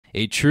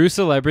A true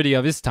celebrity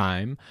of his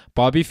time,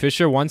 Bobby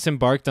Fischer once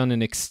embarked on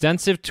an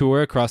extensive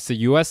tour across the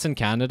US and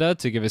Canada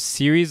to give a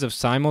series of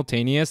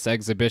simultaneous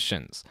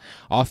exhibitions,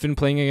 often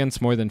playing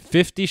against more than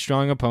 50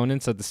 strong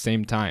opponents at the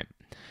same time.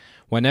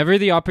 Whenever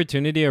the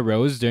opportunity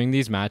arose during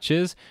these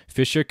matches,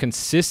 Fischer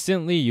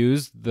consistently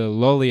used the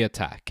Lolli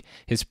Attack,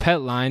 his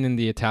pet line in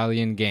the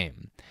Italian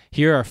game.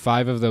 Here are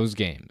 5 of those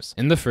games.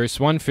 In the first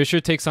one, Fischer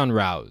takes on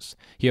Rouse.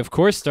 He of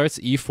course starts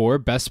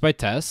e4 best by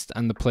test,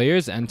 and the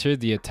players enter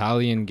the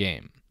Italian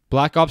game.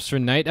 Black opts for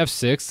knight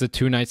f6, the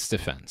two knights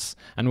defense,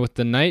 and with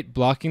the knight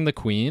blocking the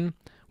queen,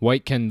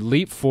 white can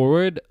leap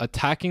forward,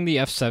 attacking the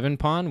f7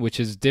 pawn, which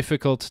is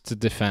difficult to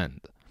defend.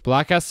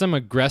 Black has some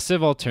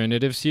aggressive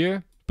alternatives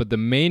here, but the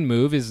main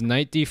move is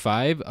knight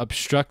d5,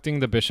 obstructing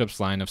the bishop's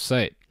line of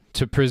sight.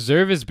 To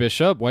preserve his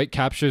bishop, white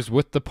captures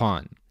with the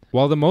pawn.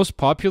 While the most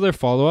popular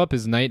follow-up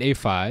is knight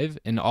a5,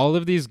 in all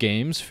of these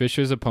games,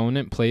 Fischer's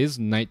opponent plays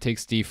knight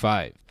takes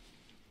d5.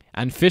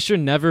 And Fischer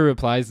never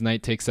replies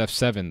knight takes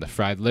f7, the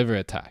fried liver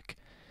attack.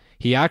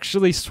 He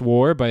actually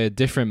swore by a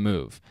different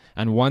move,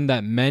 and one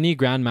that many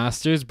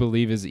grandmasters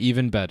believe is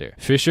even better.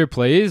 Fischer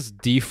plays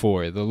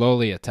d4, the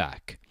Lolli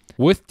attack.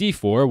 With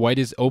d4, white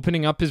is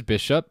opening up his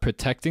bishop,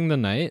 protecting the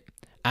knight,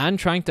 and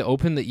trying to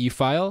open the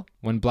e-file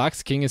when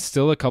black's king is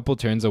still a couple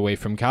turns away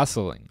from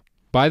castling.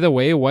 By the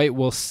way, white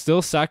will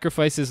still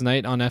sacrifice his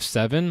knight on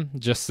f7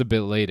 just a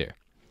bit later.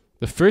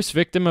 The first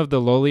victim of the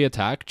Lolli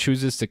attack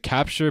chooses to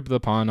capture the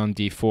pawn on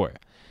d4.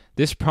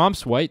 This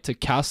prompts white to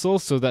castle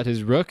so that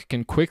his rook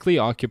can quickly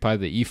occupy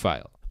the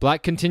e-file.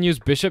 Black continues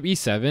bishop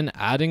e7,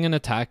 adding an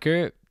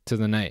attacker to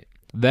the knight.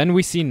 Then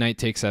we see knight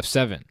takes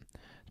f7.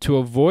 To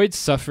avoid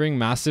suffering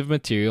massive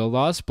material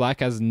loss,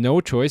 black has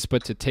no choice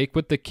but to take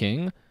with the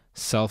king,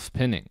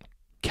 self-pinning.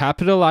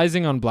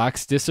 Capitalizing on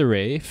black's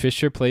disarray,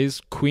 Fischer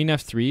plays queen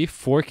f3,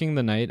 forking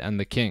the knight and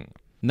the king.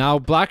 Now,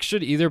 black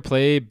should either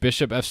play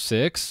bishop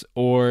f6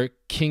 or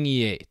king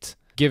e8,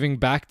 giving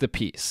back the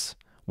piece.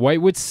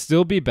 White would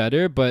still be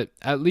better, but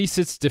at least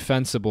it's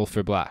defensible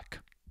for black.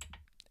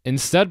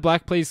 Instead,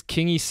 black plays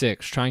king e6,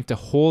 trying to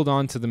hold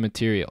on to the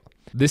material.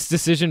 This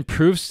decision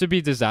proves to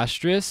be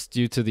disastrous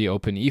due to the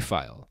open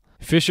e-file.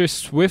 Fischer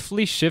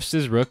swiftly shifts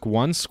his rook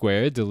one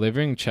square,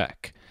 delivering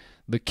check.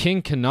 The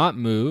king cannot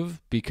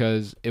move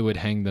because it would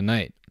hang the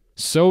knight.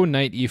 So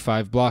knight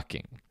e5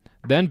 blocking.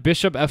 Then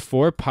bishop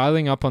f4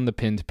 piling up on the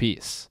pinned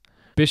piece.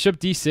 Bishop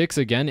d6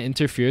 again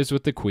interferes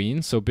with the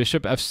queen, so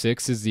bishop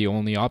f6 is the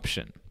only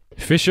option.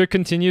 Fischer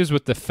continues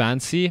with the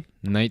fancy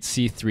knight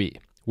c3,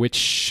 which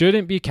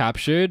shouldn't be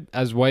captured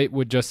as white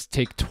would just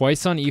take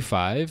twice on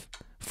e5,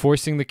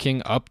 forcing the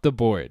king up the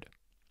board.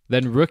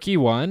 Then rook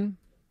e1,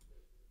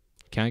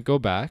 can't go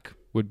back,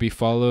 would be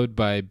followed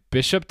by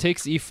bishop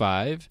takes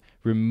e5,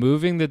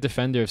 removing the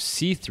defender of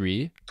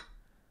c3,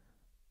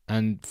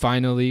 and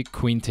finally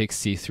queen takes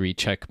c3,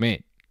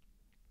 checkmate.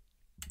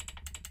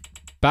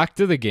 Back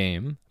to the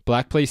game,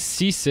 black plays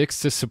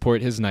c6 to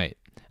support his knight,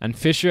 and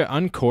Fischer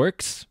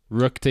uncorks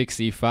rook takes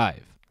e5.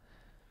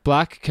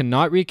 Black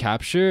cannot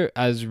recapture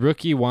as rook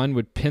e1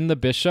 would pin the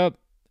bishop,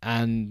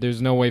 and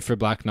there's no way for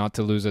black not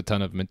to lose a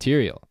ton of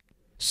material.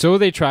 So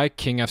they try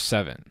king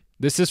f7.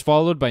 This is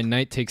followed by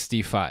knight takes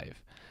d5.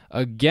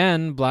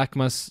 Again, black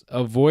must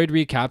avoid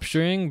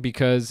recapturing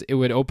because it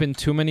would open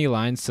too many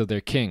lines to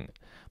their king.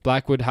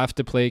 Black would have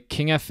to play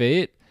king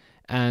f8,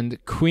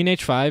 and queen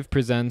h5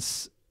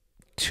 presents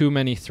too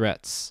many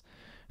threats.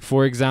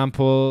 For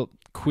example,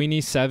 queen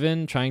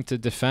e7 trying to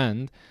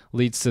defend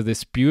leads to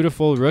this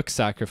beautiful rook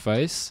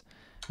sacrifice,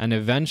 and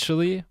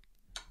eventually,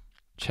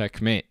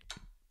 checkmate.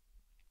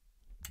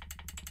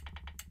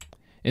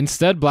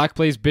 Instead, black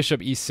plays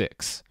bishop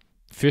e6.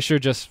 Fischer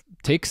just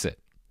takes it.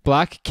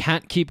 Black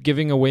can't keep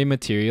giving away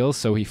material,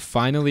 so he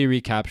finally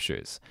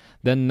recaptures.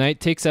 Then knight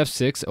takes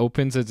f6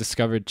 opens a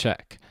discovered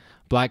check.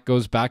 Black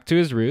goes back to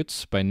his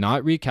roots by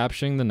not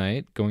recapturing the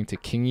knight, going to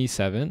king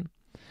e7.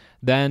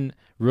 Then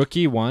rook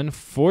e1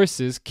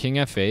 forces king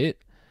f8,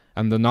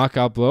 and the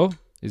knockout blow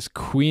is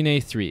queen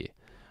a3.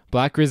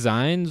 Black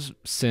resigns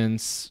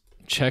since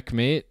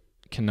checkmate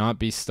cannot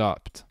be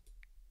stopped.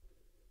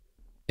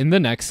 In the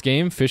next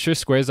game, Fischer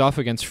squares off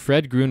against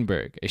Fred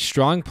Gruenberg, a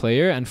strong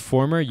player and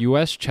former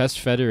US Chess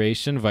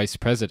Federation vice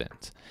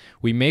president.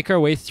 We make our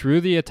way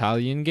through the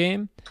Italian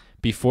game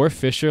before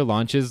Fischer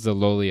launches the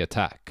Lolli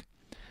attack.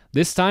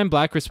 This time,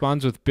 black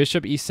responds with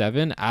bishop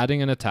e7,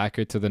 adding an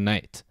attacker to the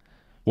knight.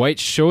 White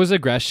shows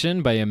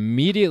aggression by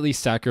immediately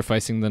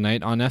sacrificing the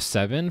knight on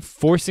f7,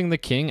 forcing the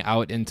king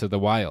out into the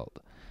wild.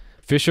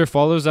 Fischer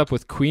follows up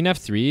with queen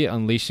f3,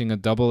 unleashing a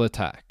double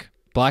attack.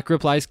 Black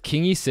replies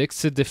king e6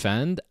 to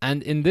defend,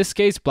 and in this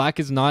case, black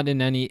is not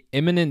in any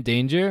imminent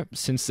danger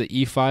since the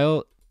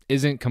e-file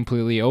isn't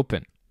completely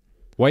open.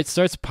 White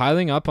starts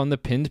piling up on the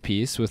pinned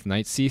piece with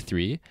knight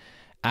c3,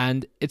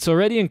 and it's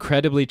already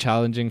incredibly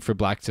challenging for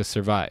black to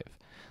survive.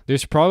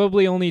 There's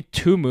probably only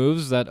 2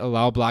 moves that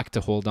allow black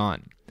to hold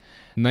on.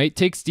 Knight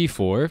takes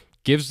d4,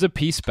 gives the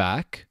piece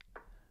back,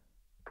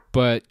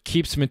 but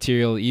keeps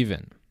material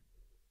even.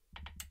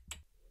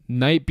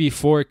 Knight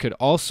b4 could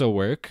also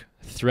work,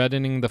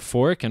 threatening the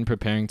fork and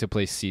preparing to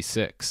play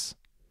c6.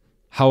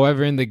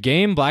 However, in the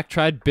game, black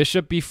tried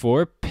bishop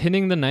b4,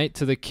 pinning the knight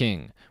to the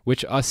king,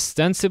 which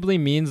ostensibly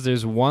means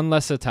there's one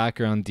less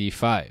attacker on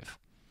d5.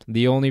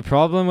 The only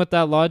problem with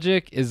that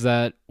logic is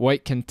that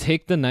white can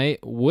take the knight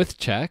with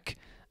check,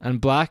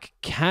 and black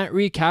can't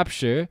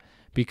recapture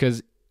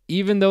because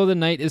even though the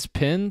knight is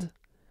pinned,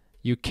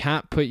 you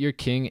can't put your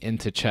king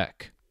into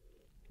check.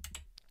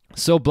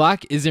 So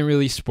black isn't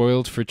really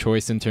spoiled for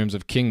choice in terms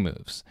of king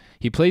moves.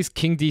 He plays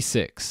king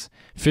d6.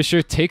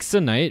 Fischer takes the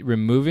knight,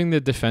 removing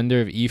the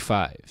defender of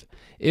e5.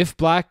 If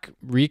black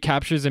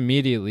recaptures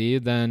immediately,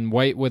 then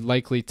white would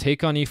likely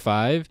take on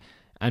e5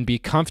 and be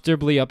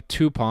comfortably up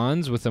 2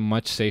 pawns with a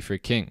much safer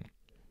king.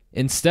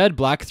 Instead,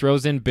 black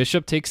throws in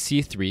bishop takes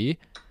c3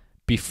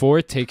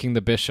 before taking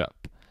the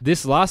bishop.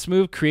 This last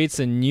move creates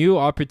a new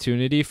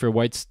opportunity for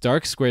white's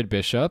dark squared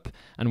bishop,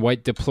 and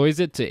white deploys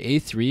it to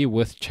a3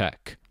 with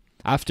check.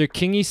 After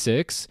king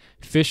e6,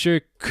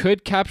 Fischer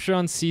could capture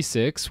on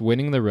c6,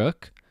 winning the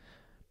rook,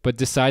 but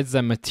decides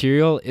that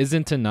material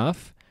isn't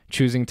enough,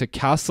 choosing to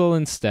castle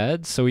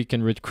instead so he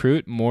can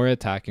recruit more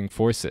attacking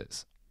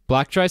forces.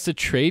 Black tries to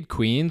trade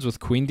queens with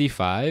queen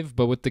d5,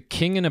 but with the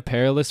king in a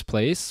perilous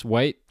place,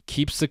 white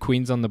keeps the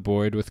queens on the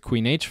board with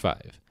queen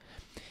h5.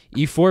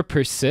 e4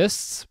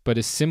 persists, but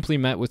is simply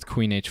met with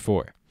queen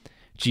h4.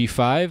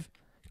 g5,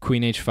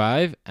 queen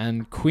h5,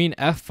 and queen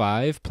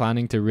f5,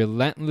 planning to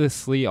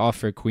relentlessly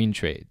offer queen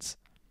trades.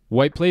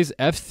 White plays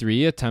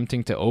f3,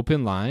 attempting to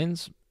open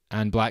lines,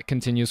 and black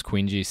continues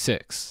queen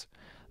g6.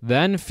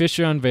 Then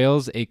Fischer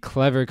unveils a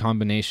clever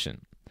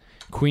combination.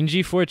 Queen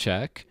g4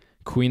 check,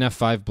 queen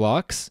f5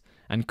 blocks,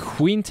 and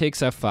queen takes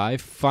f5,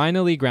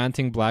 finally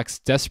granting black's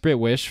desperate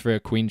wish for a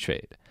queen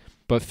trade.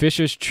 But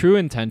Fischer's true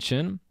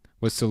intention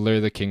was to lure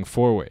the king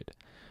forward.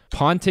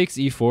 Pawn takes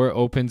e4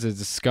 opens a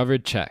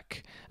discovered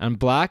check, and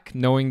black,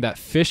 knowing that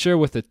Fischer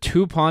with a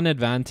 2-pawn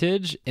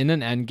advantage in an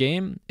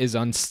endgame is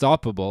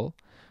unstoppable,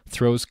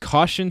 throws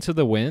caution to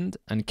the wind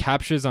and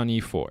captures on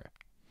e4.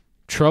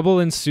 Trouble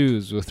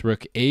ensues with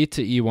rook a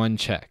to e1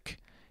 check.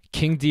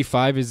 King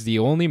d5 is the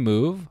only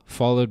move,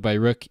 followed by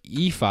rook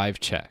e5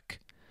 check,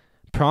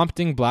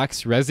 prompting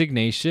black's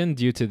resignation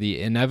due to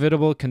the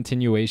inevitable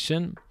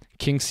continuation,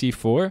 king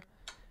c4,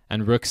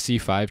 and rook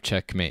c5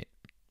 checkmate.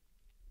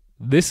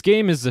 This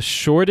game is the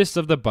shortest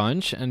of the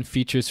bunch and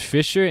features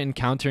Fischer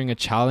encountering a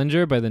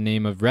challenger by the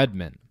name of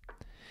Redman.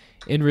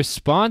 In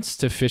response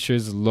to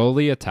Fischer's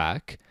Lolli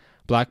Attack,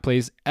 black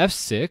plays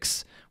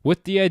f6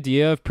 with the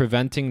idea of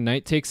preventing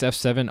knight takes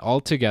f7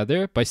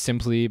 altogether by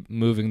simply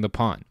moving the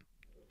pawn.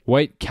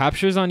 White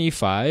captures on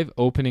e5,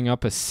 opening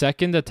up a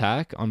second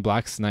attack on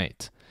black's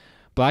knight.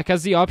 Black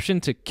has the option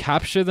to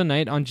capture the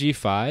knight on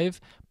g5,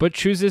 but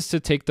chooses to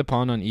take the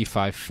pawn on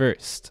e5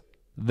 first.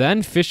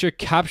 Then Fischer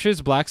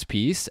captures black's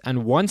piece,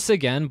 and once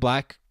again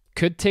black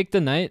could take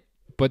the knight,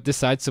 but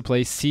decides to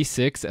play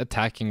c6,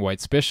 attacking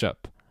white's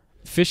bishop.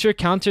 Fischer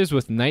counters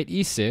with knight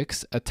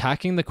e6,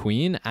 attacking the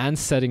queen and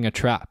setting a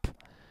trap.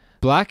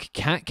 Black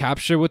can't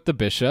capture with the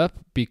bishop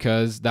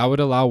because that would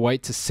allow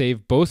white to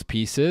save both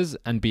pieces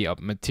and be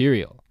up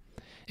material.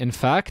 In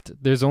fact,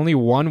 there's only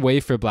one way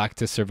for black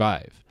to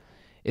survive.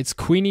 It's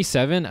queen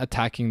e7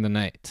 attacking the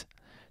knight.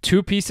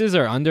 2 pieces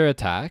are under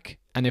attack,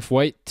 and if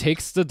white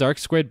takes the dark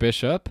squared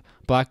bishop,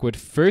 black would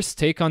first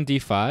take on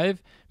d5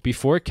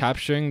 before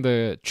capturing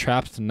the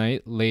trapped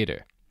knight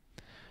later.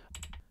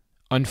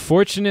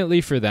 Unfortunately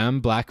for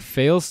them, black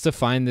fails to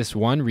find this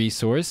one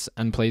resource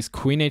and plays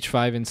queen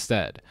h5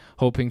 instead,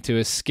 hoping to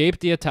escape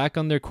the attack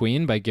on their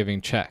queen by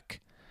giving check.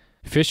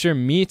 Fischer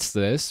meets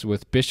this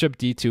with bishop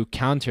d2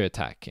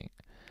 counterattacking.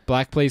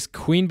 Black plays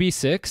queen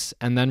b6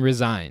 and then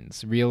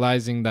resigns,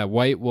 realizing that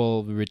white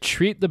will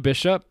retreat the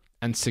bishop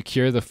and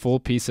secure the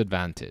full piece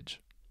advantage.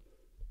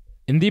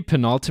 In the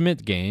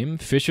penultimate game,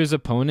 Fischer's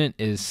opponent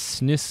is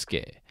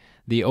Snuske.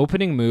 The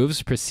opening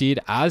moves proceed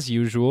as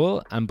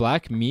usual, and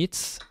black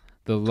meets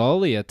the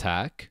Lolli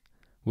Attack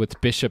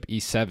with bishop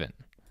e7.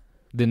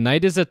 The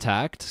knight is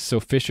attacked, so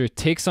Fischer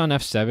takes on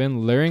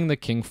f7, luring the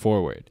king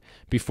forward,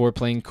 before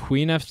playing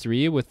queen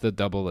f3 with the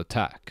double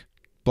attack.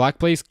 Black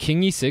plays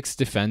king e6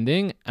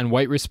 defending, and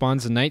white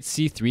responds knight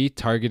c3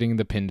 targeting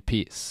the pinned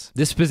piece.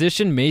 This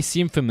position may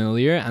seem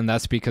familiar, and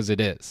that's because it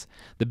is.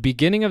 The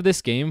beginning of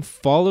this game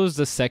follows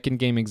the second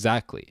game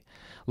exactly.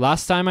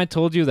 Last time I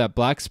told you that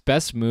black's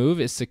best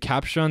move is to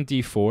capture on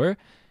d4,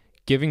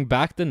 giving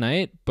back the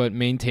knight but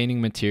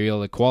maintaining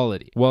material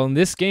equality. Well, in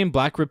this game,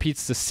 black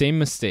repeats the same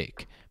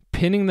mistake,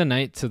 pinning the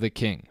knight to the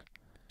king.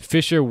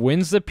 Fischer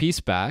wins the piece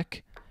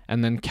back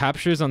and then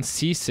captures on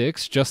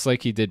c6 just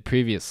like he did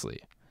previously.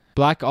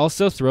 Black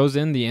also throws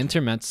in the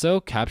intermezzo,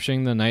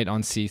 capturing the knight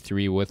on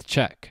c3 with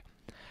check.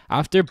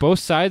 After both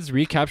sides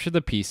recapture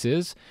the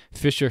pieces,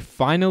 Fischer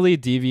finally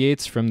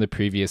deviates from the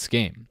previous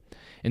game.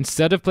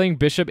 Instead of playing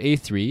bishop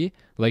a3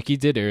 like he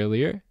did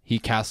earlier, he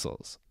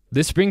castles.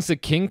 This brings the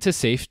king to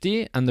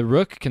safety, and the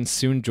rook can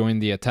soon join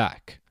the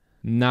attack.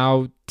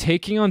 Now,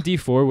 taking on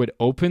d4 would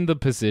open the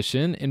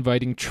position,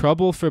 inviting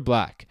trouble for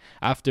black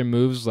after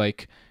moves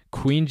like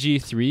queen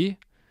g3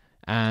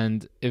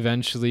 and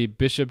eventually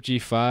bishop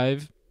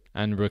g5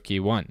 and rook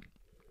e1.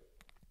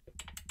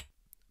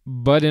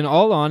 But in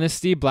all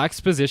honesty, black's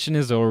position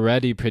is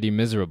already pretty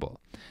miserable.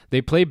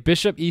 They play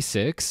bishop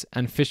e6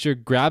 and Fischer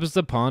grabs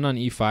the pawn on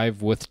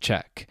e5 with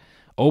check,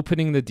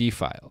 opening the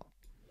d-file.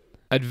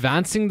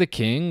 Advancing the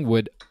king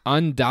would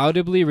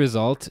undoubtedly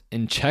result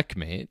in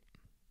checkmate,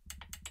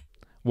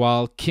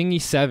 while king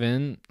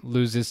e7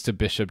 loses to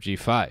bishop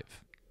g5.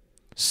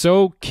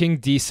 So king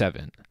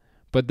d7,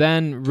 but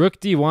then rook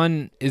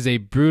d1 is a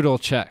brutal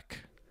check.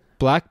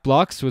 Black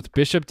blocks with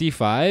bishop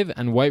d5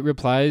 and white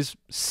replies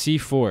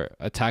c4,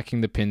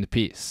 attacking the pinned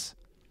piece.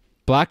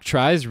 Black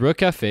tries rook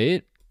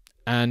f8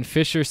 and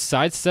Fischer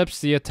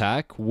sidesteps the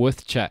attack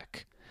with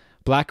check.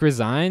 Black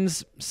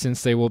resigns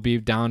since they will be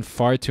down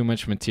far too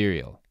much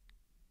material.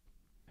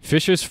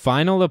 Fischer's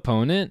final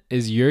opponent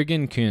is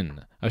Jürgen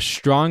Kühn, a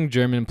strong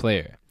German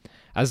player.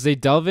 As they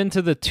delve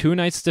into the two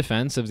knights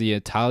defense of the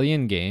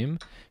Italian game,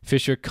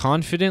 Fischer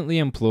confidently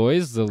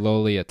employs the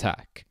Lolli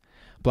Attack.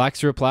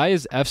 Black's reply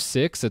is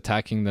f6,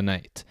 attacking the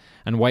knight,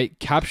 and white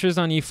captures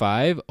on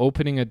e5,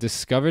 opening a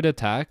discovered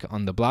attack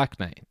on the black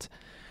knight.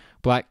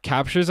 Black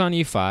captures on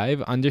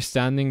e5,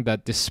 understanding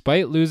that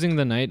despite losing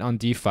the knight on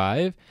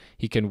d5,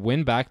 he can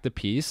win back the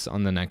piece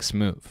on the next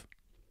move.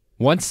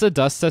 Once the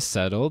dust has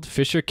settled,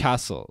 Fischer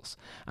castles,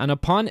 and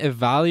upon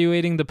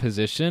evaluating the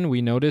position, we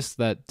notice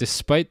that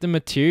despite the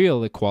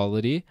material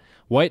equality,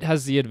 white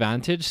has the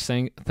advantage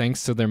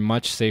thanks to their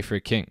much safer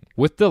king.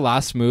 With the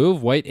last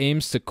move, white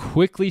aims to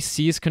quickly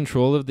seize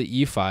control of the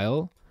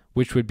e-file,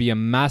 which would be a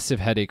massive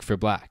headache for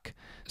black.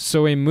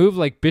 So a move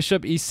like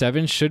bishop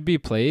e7 should be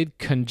played,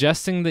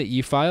 congesting the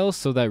e-file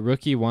so that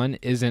rook e1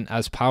 isn't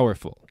as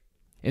powerful.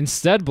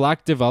 Instead,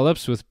 black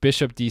develops with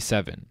bishop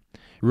d7.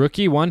 Rook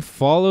e1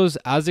 follows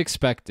as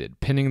expected,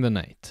 pinning the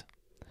knight.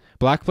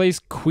 Black plays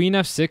queen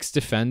f6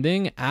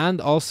 defending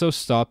and also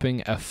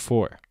stopping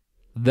f4.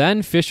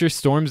 Then Fischer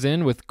storms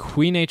in with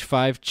queen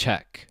h5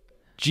 check.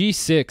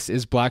 g6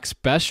 is black's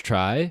best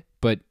try,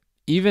 but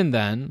even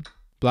then,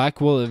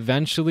 black will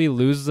eventually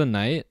lose the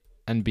knight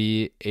and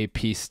be a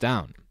piece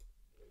down.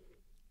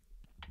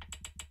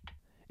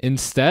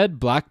 Instead,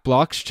 black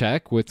blocks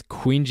check with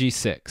queen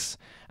g6,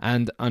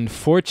 and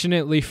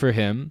unfortunately for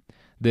him,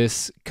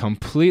 this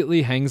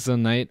completely hangs the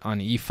knight on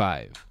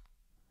e5.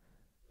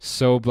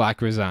 So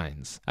black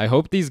resigns. I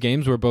hope these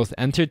games were both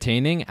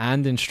entertaining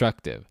and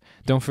instructive.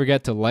 Don't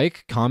forget to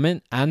like,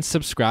 comment, and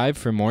subscribe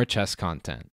for more chess content.